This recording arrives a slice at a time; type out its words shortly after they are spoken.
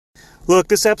Look,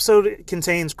 this episode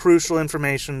contains crucial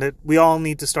information that we all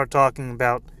need to start talking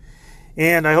about.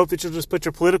 And I hope that you'll just put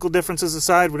your political differences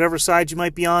aside, whatever side you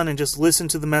might be on, and just listen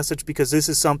to the message, because this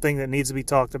is something that needs to be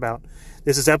talked about.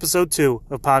 This is episode 2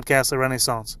 of Podcast La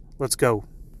Renaissance. Let's go.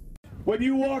 When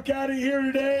you walk out of here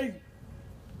today,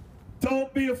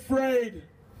 don't be afraid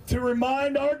to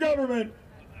remind our government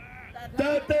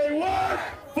that they work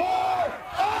for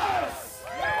us!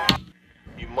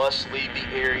 You must leave the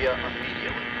area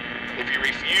immediately. If you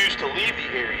refuse to leave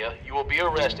the area, you will be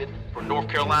arrested for North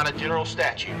Carolina General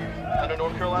Statute. Under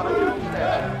North Carolina General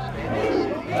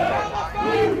Statute,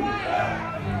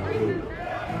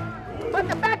 but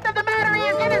the fact of the matter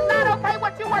is, it is not okay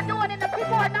what you are doing, and the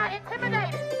people are not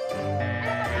intimidated.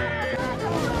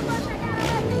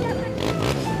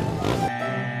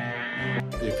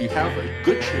 If you have a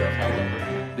good sheriff,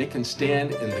 however, they can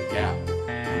stand in the gap.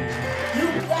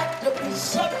 You've got to be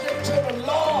subject to the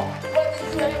law, whether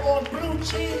you have on blue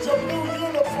jeans or blue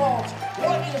uniforms.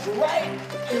 What is right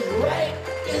is right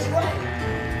is right.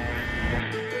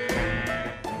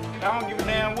 I don't give a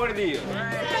damn what it is.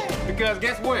 Because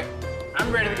guess what?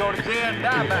 I'm ready to go to jail and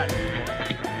die about it.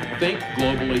 Think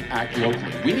globally, act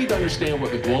locally. We need to understand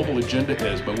what the global agenda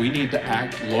is, but we need to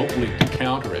act locally to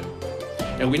counter it.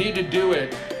 And we need to do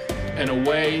it in a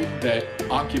way that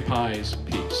occupies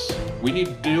peace. We need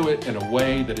to do it in a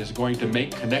way that is going to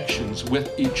make connections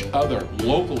with each other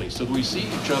locally so that we see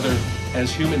each other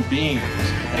as human beings.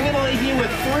 I'm going to leave you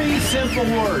with 3 simple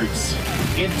words: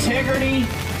 integrity,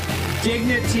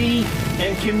 dignity,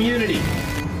 and community.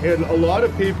 And a lot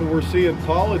of people were seeing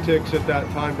politics at that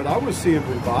time, but I was seeing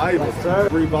revival.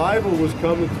 Yes, revival was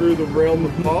coming through the realm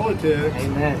of politics.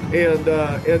 Amen. And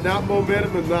that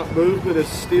momentum and that movement is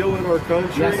still in our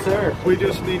country. Yes, sir. We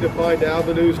just need to find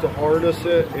avenues to harness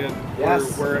it and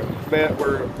yes. where it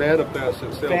manifests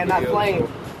itself. Fan that flame.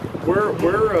 So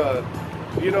we're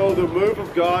you know, the move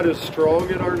of God is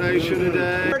strong in our nation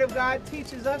today. The Word of God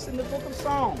teaches us in the book of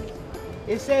Psalms.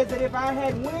 It says that if I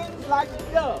had wings like a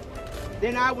dove,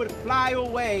 then I would fly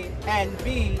away and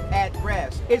be at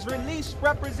rest. It's released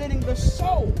representing the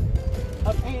soul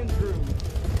of Andrew.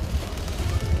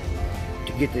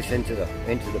 To get this into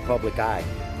the public eye,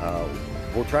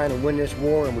 we're trying to win this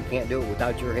war, and we can't do it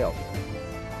without your help.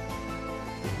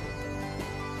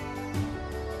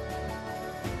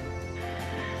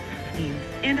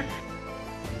 And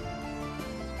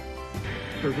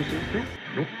services.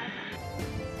 Nope.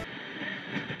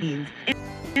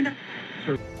 And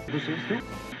services.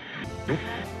 Nope.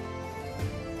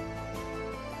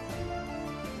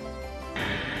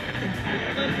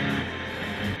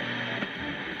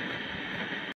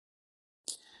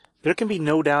 There can be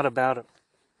no doubt about it.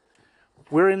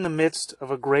 We're in the midst of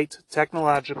a great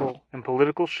technological and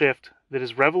political shift that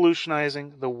is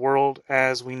revolutionizing the world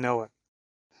as we know it.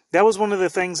 That was one of the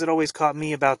things that always caught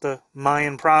me about the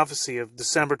Mayan prophecy of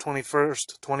December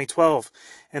 21st, 2012,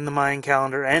 and the Mayan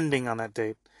calendar ending on that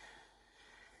date.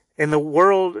 And the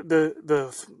world,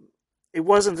 it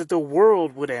wasn't that the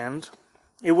world would end,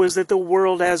 it was that the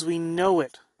world as we know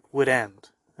it would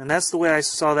end. And that's the way I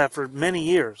saw that for many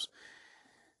years.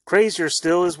 Crazier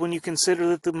still is when you consider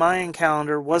that the Mayan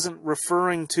calendar wasn't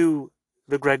referring to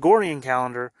the Gregorian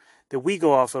calendar that we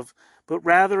go off of, but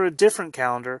rather a different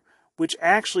calendar, which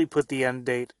actually put the end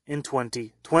date in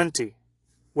 2020,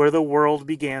 where the world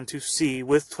began to see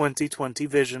with 2020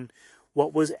 vision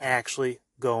what was actually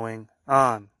going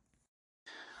on.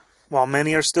 While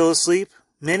many are still asleep,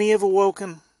 many have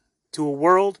awoken to a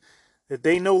world that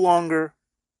they no longer.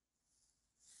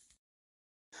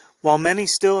 While many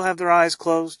still have their eyes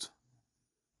closed,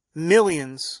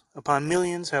 millions upon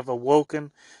millions have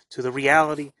awoken to the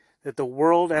reality that the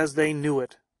world as they knew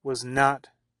it was not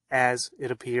as it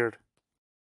appeared.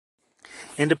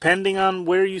 And depending on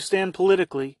where you stand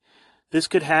politically, this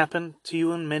could happen to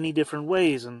you in many different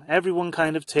ways, and everyone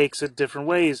kind of takes it different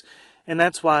ways, and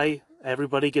that's why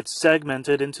everybody gets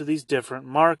segmented into these different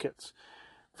markets.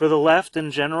 For the left in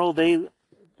general, they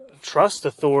trust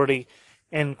authority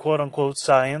in quote-unquote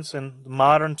science and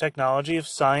modern technology if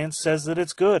science says that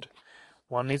it's good.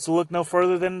 One needs to look no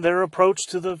further than their approach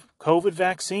to the COVID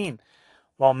vaccine.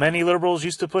 While many liberals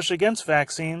used to push against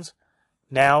vaccines,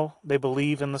 now they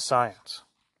believe in the science.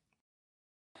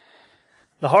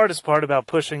 The hardest part about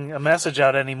pushing a message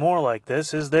out anymore like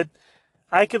this is that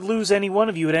I could lose any one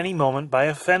of you at any moment by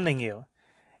offending you.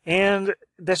 And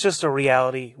that's just a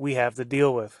reality we have to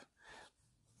deal with.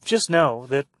 Just know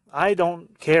that I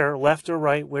don't care left or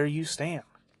right where you stand.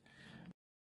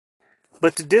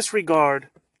 But to disregard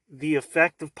the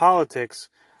effect of politics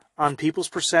on people's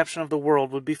perception of the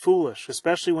world would be foolish,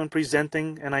 especially when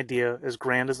presenting an idea as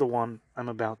grand as the one I'm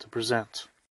about to present.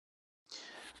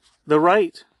 The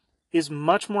right is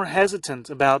much more hesitant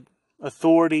about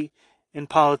authority in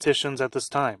politicians at this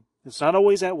time. It's not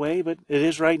always that way, but it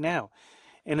is right now.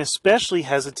 And especially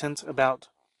hesitant about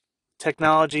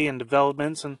technology and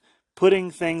developments and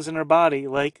putting things in our body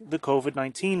like the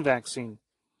COVID-19 vaccine.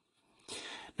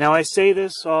 Now, I say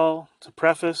this all to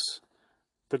preface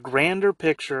the grander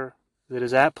picture that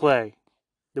is at play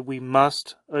that we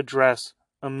must address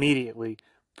immediately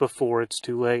before it's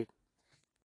too late.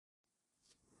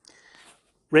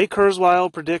 Ray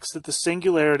Kurzweil predicts that the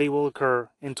singularity will occur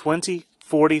in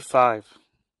 2045.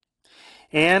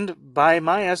 And by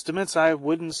my estimates, I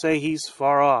wouldn't say he's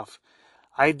far off.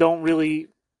 I don't really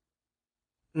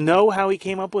know how he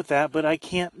came up with that, but I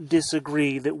can't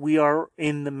disagree that we are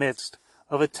in the midst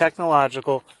of a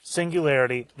technological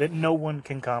singularity that no one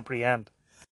can comprehend.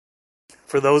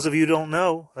 For those of you who don't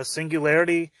know, a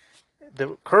singularity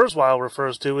that Kurzweil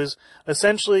refers to is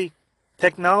essentially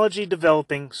technology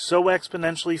developing so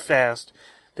exponentially fast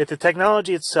that the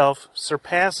technology itself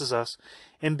surpasses us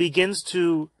and begins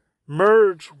to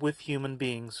merge with human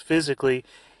beings physically.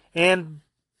 And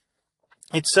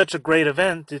it's such a great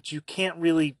event that you can't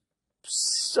really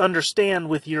understand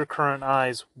with your current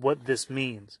eyes what this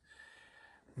means.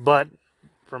 But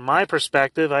from my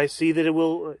perspective, I see that it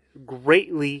will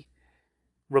greatly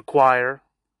require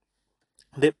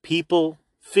that people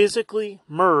physically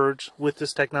merge with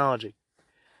this technology.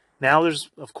 Now there's,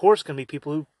 of course, going to be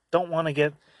people who don't want to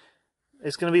get...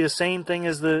 It's going to be the same thing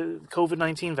as the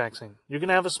COVID-19 vaccine. You're going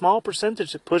to have a small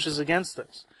percentage that pushes against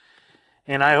this.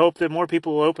 And I hope that more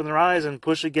people will open their eyes and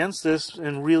push against this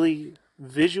and really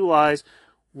visualize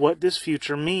what this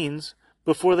future means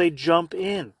before they jump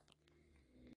in.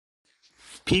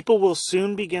 People will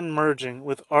soon begin merging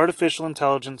with artificial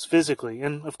intelligence physically,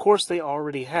 and of course they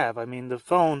already have. I mean, the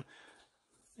phone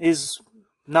is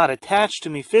not attached to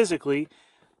me physically,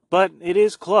 but it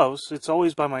is close. It's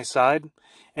always by my side.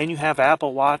 And you have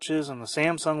Apple Watches and the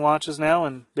Samsung Watches now,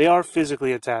 and they are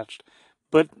physically attached.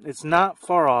 But it's not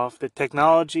far off that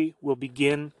technology will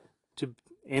begin to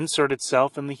insert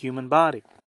itself in the human body.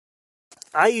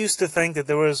 I used to think that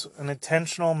there was an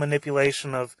intentional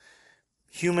manipulation of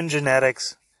human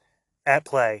genetics at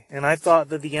play, and I thought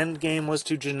that the end game was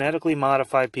to genetically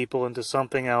modify people into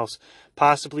something else,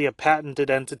 possibly a patented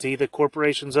entity that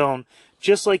corporations own,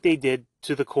 just like they did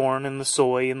to the corn and the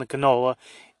soy and the canola.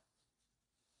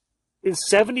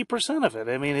 It's 70% of it.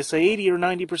 I mean, it's 80 or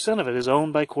 90% of it is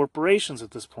owned by corporations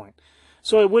at this point.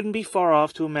 So it wouldn't be far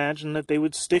off to imagine that they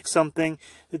would stick something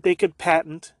that they could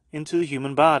patent into the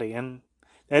human body, and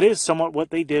that is somewhat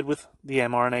what they did with the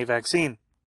mRNA vaccine.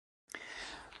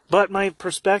 But my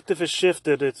perspective has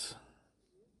shifted. It's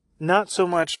not so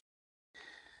much...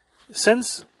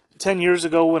 Since 10 years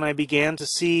ago when I began to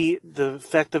see the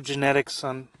effect of genetics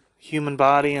on human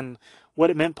body and what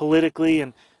it meant politically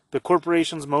and the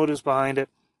corporation's motives behind it,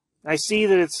 I see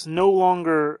that it's no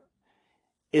longer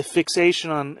a fixation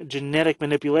on genetic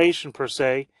manipulation per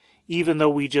se, even though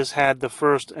we just had the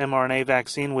first mRNA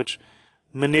vaccine which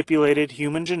manipulated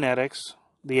human genetics,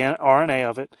 the RNA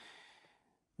of it,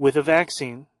 with a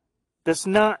vaccine. That's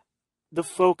not the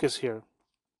focus here.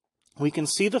 We can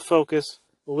see the focus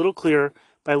a little clearer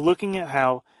by looking at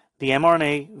how the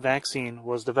mRNA vaccine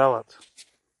was developed.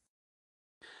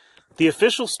 The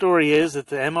official story is that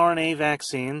the mRNA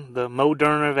vaccine, the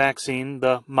Moderna vaccine,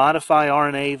 the Modify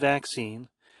RNA vaccine,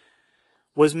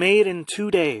 was made in 2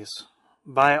 days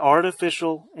by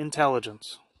artificial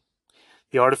intelligence.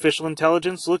 The artificial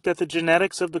intelligence looked at the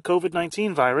genetics of the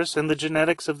COVID-19 virus and the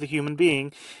genetics of the human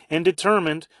being and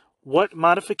determined what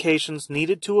modifications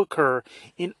needed to occur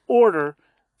in order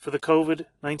for the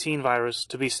COVID-19 virus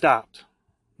to be stopped.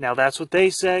 Now, that's what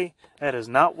they say. That is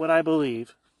not what I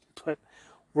believe, but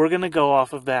we're going to go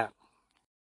off of that.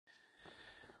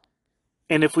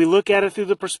 And if we look at it through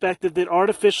the perspective that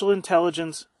artificial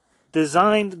intelligence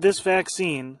designed this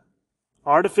vaccine,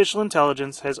 artificial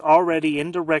intelligence has already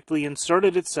indirectly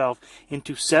inserted itself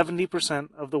into 70%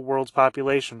 of the world's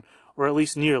population, or at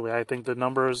least nearly. I think the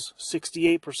number is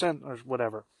 68% or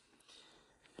whatever.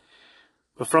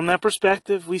 But from that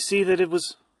perspective, we see that it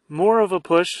was more of a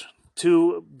push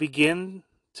to begin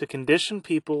to condition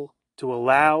people to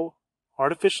allow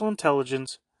artificial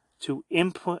intelligence to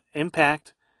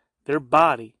impact their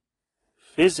body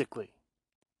physically.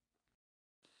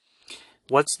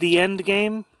 What's the end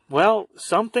game? Well,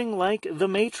 something like the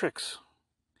Matrix.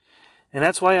 And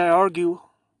that's why I argue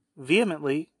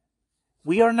vehemently,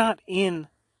 we are not in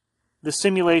the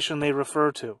simulation they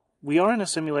refer to. We are in a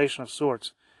simulation of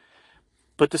sorts.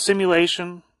 But the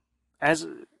simulation, as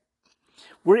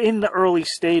we're in the early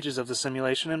stages of the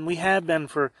simulation, and we have been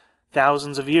for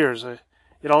thousands of years.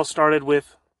 It all started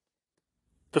with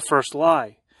the first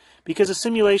lie. Because a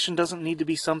simulation doesn't need to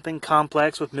be something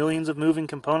complex with millions of moving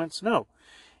components. No.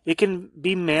 It can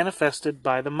be manifested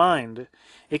by the mind.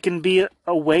 It can be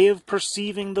a way of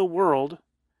perceiving the world,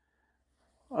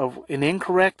 of an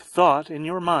incorrect thought in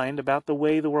your mind about the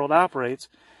way the world operates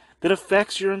that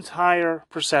affects your entire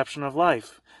perception of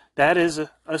life. That is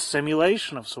a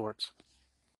simulation of sorts.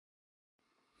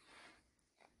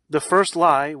 The first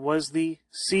lie was the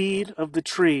seed of the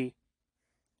tree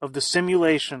of the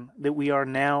simulation that we are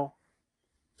now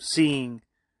seeing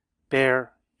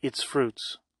bear its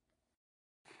fruits.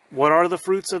 What are the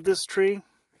fruits of this tree?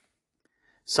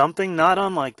 Something not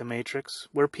unlike the Matrix,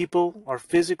 where people are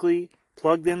physically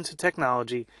plugged into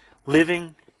technology,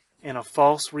 living in a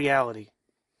false reality.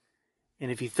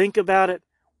 And if you think about it,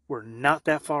 we're not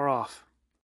that far off.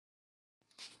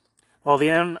 While the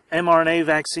mRNA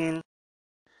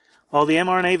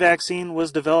vaccine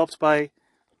was developed by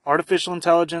artificial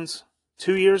intelligence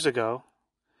 2 years ago,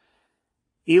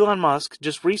 Elon Musk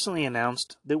just recently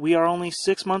announced that we are only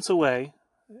 6 months away,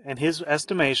 in his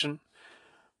estimation,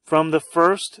 from the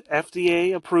first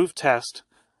FDA-approved test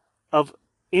of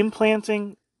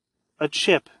implanting a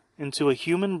chip into a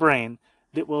human brain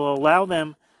that will allow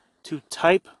them to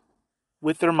type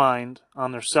with their mind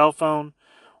on their cell phone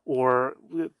or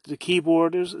the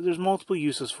keyboard. There's multiple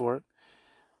uses for it.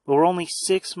 But we're only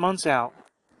 6 months out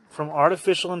from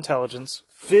artificial intelligence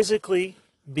physically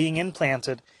being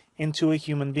implanted into a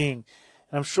human being.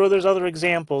 And I'm sure there's other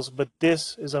examples, but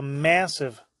this is a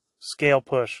massive scale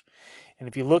push. And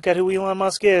if you look at who Elon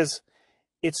Musk is,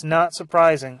 it's not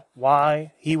surprising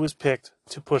why he was picked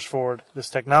to push forward this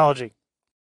technology.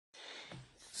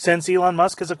 Since Elon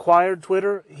Musk has acquired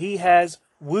Twitter, he has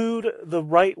wooed the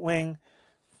right wing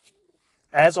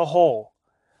as a whole,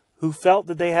 who felt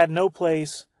that they had no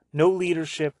place, no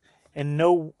leadership, and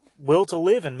no will to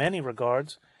live in many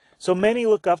regards. So many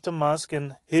look up to Musk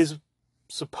and his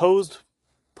supposed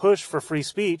push for free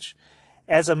speech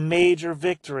as a major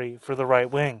victory for the right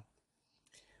wing.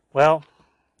 Well,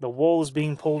 the wool is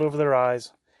being pulled over their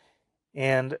eyes,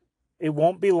 and it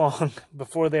won't be long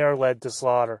before they are led to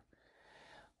slaughter.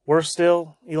 Worse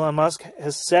still, Elon Musk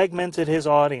has segmented his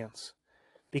audience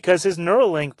because his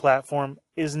Neuralink platform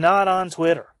is not on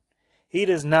Twitter. He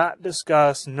does not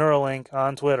discuss Neuralink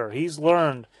on Twitter. He's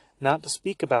learned not to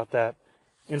speak about that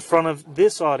in front of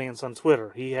this audience on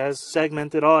Twitter. He has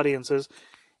segmented audiences,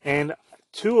 and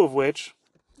 2 of which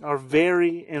are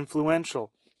very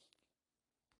influential.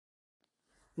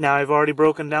 Now, I've already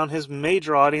broken down his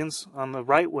major audience on the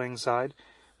right-wing side,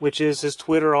 which is his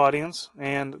Twitter audience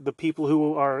and the people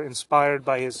who are inspired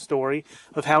by his story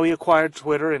of how he acquired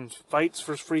Twitter and fights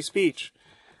for free speech.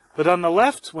 But on the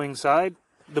left-wing side,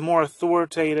 the more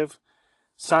authoritative,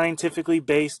 scientifically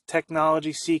based,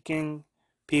 technology-seeking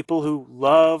people who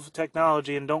love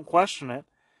technology and don't question it,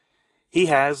 he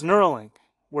has Neuralink,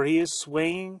 where he is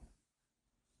swaying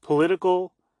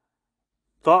political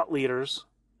thought leaders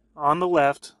on the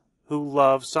left who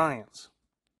love science.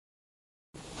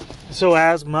 So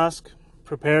as Musk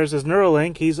prepares his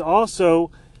Neuralink, he's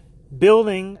also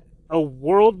building a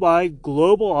worldwide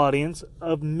global audience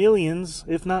of millions,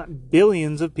 if not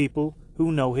billions, of people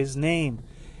who know his name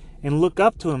and look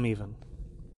up to him even.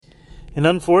 And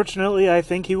unfortunately, I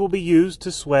think he will be used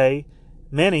to sway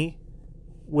many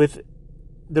with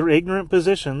their ignorant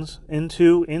positions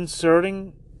into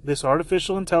inserting this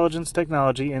artificial intelligence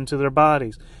technology into their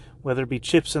bodies, whether it be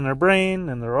chips in their brain,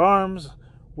 in their arms,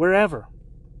 wherever.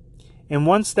 And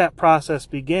once that process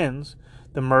begins,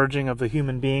 the merging of the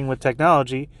human being with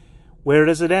technology, where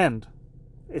does it end?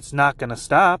 It's not going to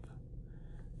stop.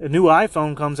 A new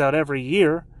iPhone comes out every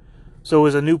year. So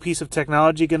is a new piece of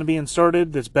technology going to be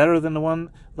inserted that's better than the one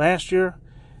last year?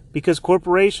 Because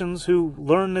corporations who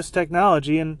learn this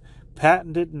technology and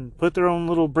patent it and put their own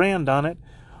little brand on it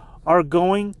are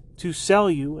going to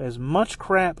sell you as much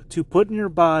crap to put in your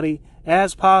body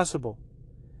as possible.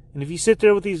 And if you sit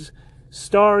there with these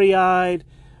starry-eyed,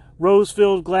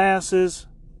 rose-filled glasses,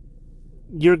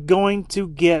 you're going to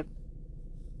get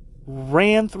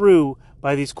ran through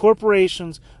by these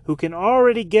corporations who can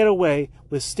already get away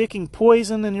with sticking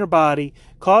poison in your body,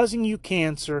 causing you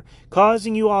cancer,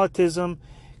 causing you autism,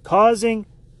 causing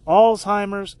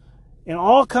Alzheimer's, and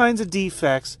all kinds of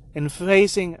defects, and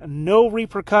facing no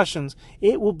repercussions.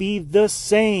 It will be the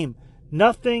same.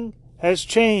 Nothing has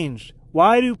changed.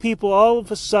 Why do people all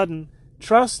of a sudden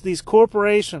trust these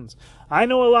corporations? I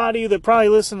know a lot of you that probably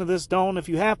listen to this don't. If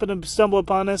you happen to stumble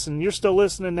upon this and you're still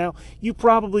listening now, you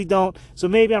probably don't. So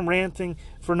maybe I'm ranting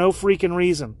for no freaking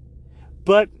reason.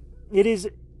 But it is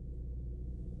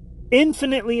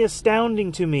infinitely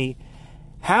astounding to me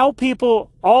How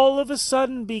people all of a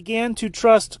sudden began to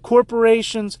trust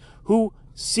corporations who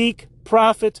seek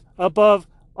profit above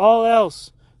all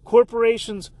else.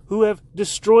 Corporations who have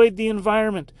destroyed the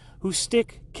environment, who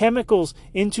stick chemicals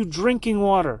into drinking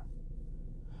water,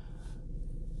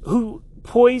 who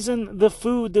poison the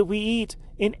food that we eat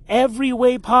in every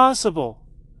way possible,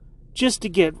 just to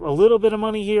get a little bit of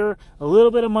money here, a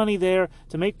little bit of money there,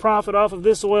 to make profit off of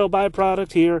this oil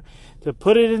byproduct here, to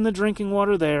put it in the drinking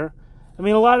water there. I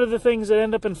mean, a lot of the things that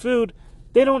end up in food,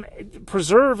 they don't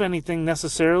preserve anything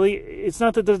necessarily. It's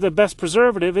not that they're the best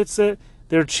preservative, it's that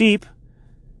they're cheap.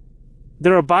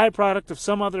 They're a byproduct of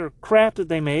some other crap that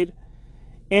they made.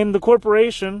 And the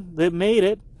corporation that made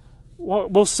it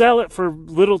will sell it for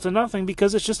little to nothing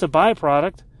because it's just a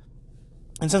byproduct.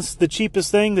 And since it's the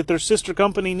cheapest thing that their sister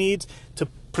company needs to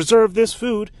preserve this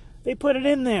food, they put it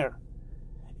in there.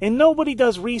 And nobody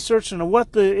does research into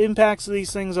what the impacts of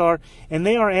these things are, and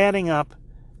they are adding up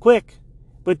quick.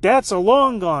 But that's a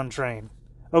long gone train.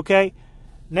 Okay?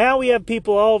 Now we have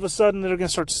people all of a sudden that are going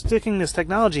to start sticking this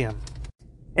technology in.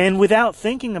 And without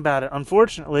thinking about it,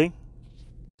 unfortunately,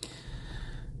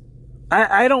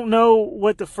 I don't know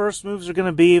what the first moves are going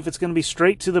to be, if it's going to be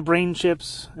straight to the brain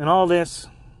chips and all this.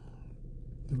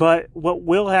 But what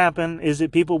will happen is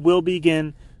that people will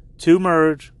begin to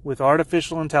merge with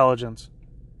artificial intelligence,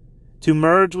 to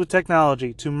merge with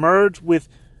technology, to merge with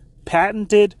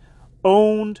patented,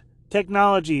 owned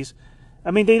technologies.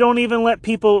 I mean, they don't even let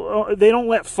people, they don't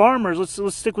let farmers,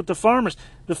 let's stick with the farmers.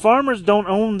 The farmers don't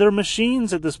own their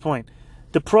machines at this point.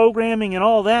 The programming and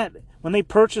all that, when they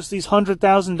purchase these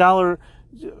 $100,000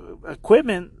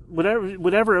 equipment,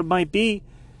 whatever it might be,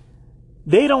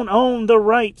 they don't own the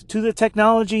right to the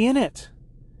technology in it.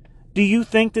 Do you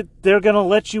think that they're going to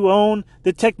let you own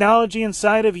the technology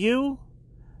inside of you?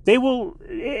 They will,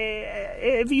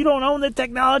 if you don't own the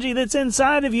technology that's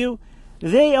inside of you,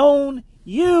 they own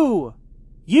you.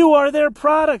 You are their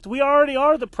product. We already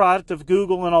are the product of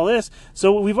Google and all this.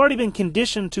 So we've already been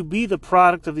conditioned to be the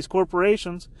product of these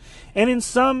corporations. And in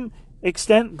some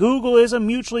extent, Google is a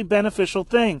mutually beneficial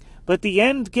thing. But the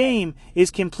end game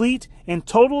is complete and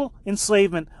total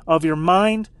enslavement of your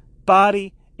mind,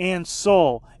 body, and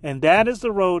soul. And that is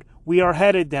the road we are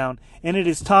headed down. And it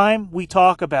is time we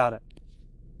talk about it.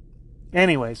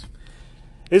 Anyways,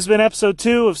 this has been episode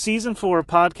 2 of season 4 of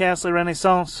Podcast Le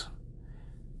Renaissance.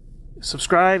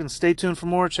 Subscribe and stay tuned for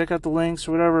more. Check out the links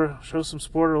or whatever. Show some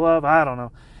support or love. I don't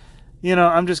know. You know,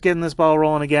 I'm just getting this ball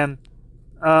rolling again.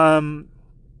 I'm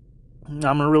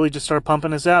going to really just start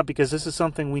pumping this out because this is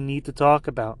something we need to talk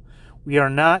about. We are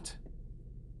not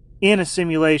in a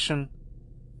simulation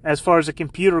as far as a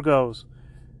computer goes.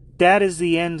 That is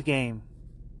the end game.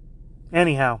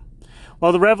 Anyhow,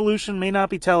 while the revolution may not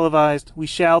be televised, we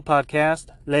shall podcast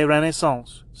Le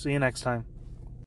Renaissance. See you next time.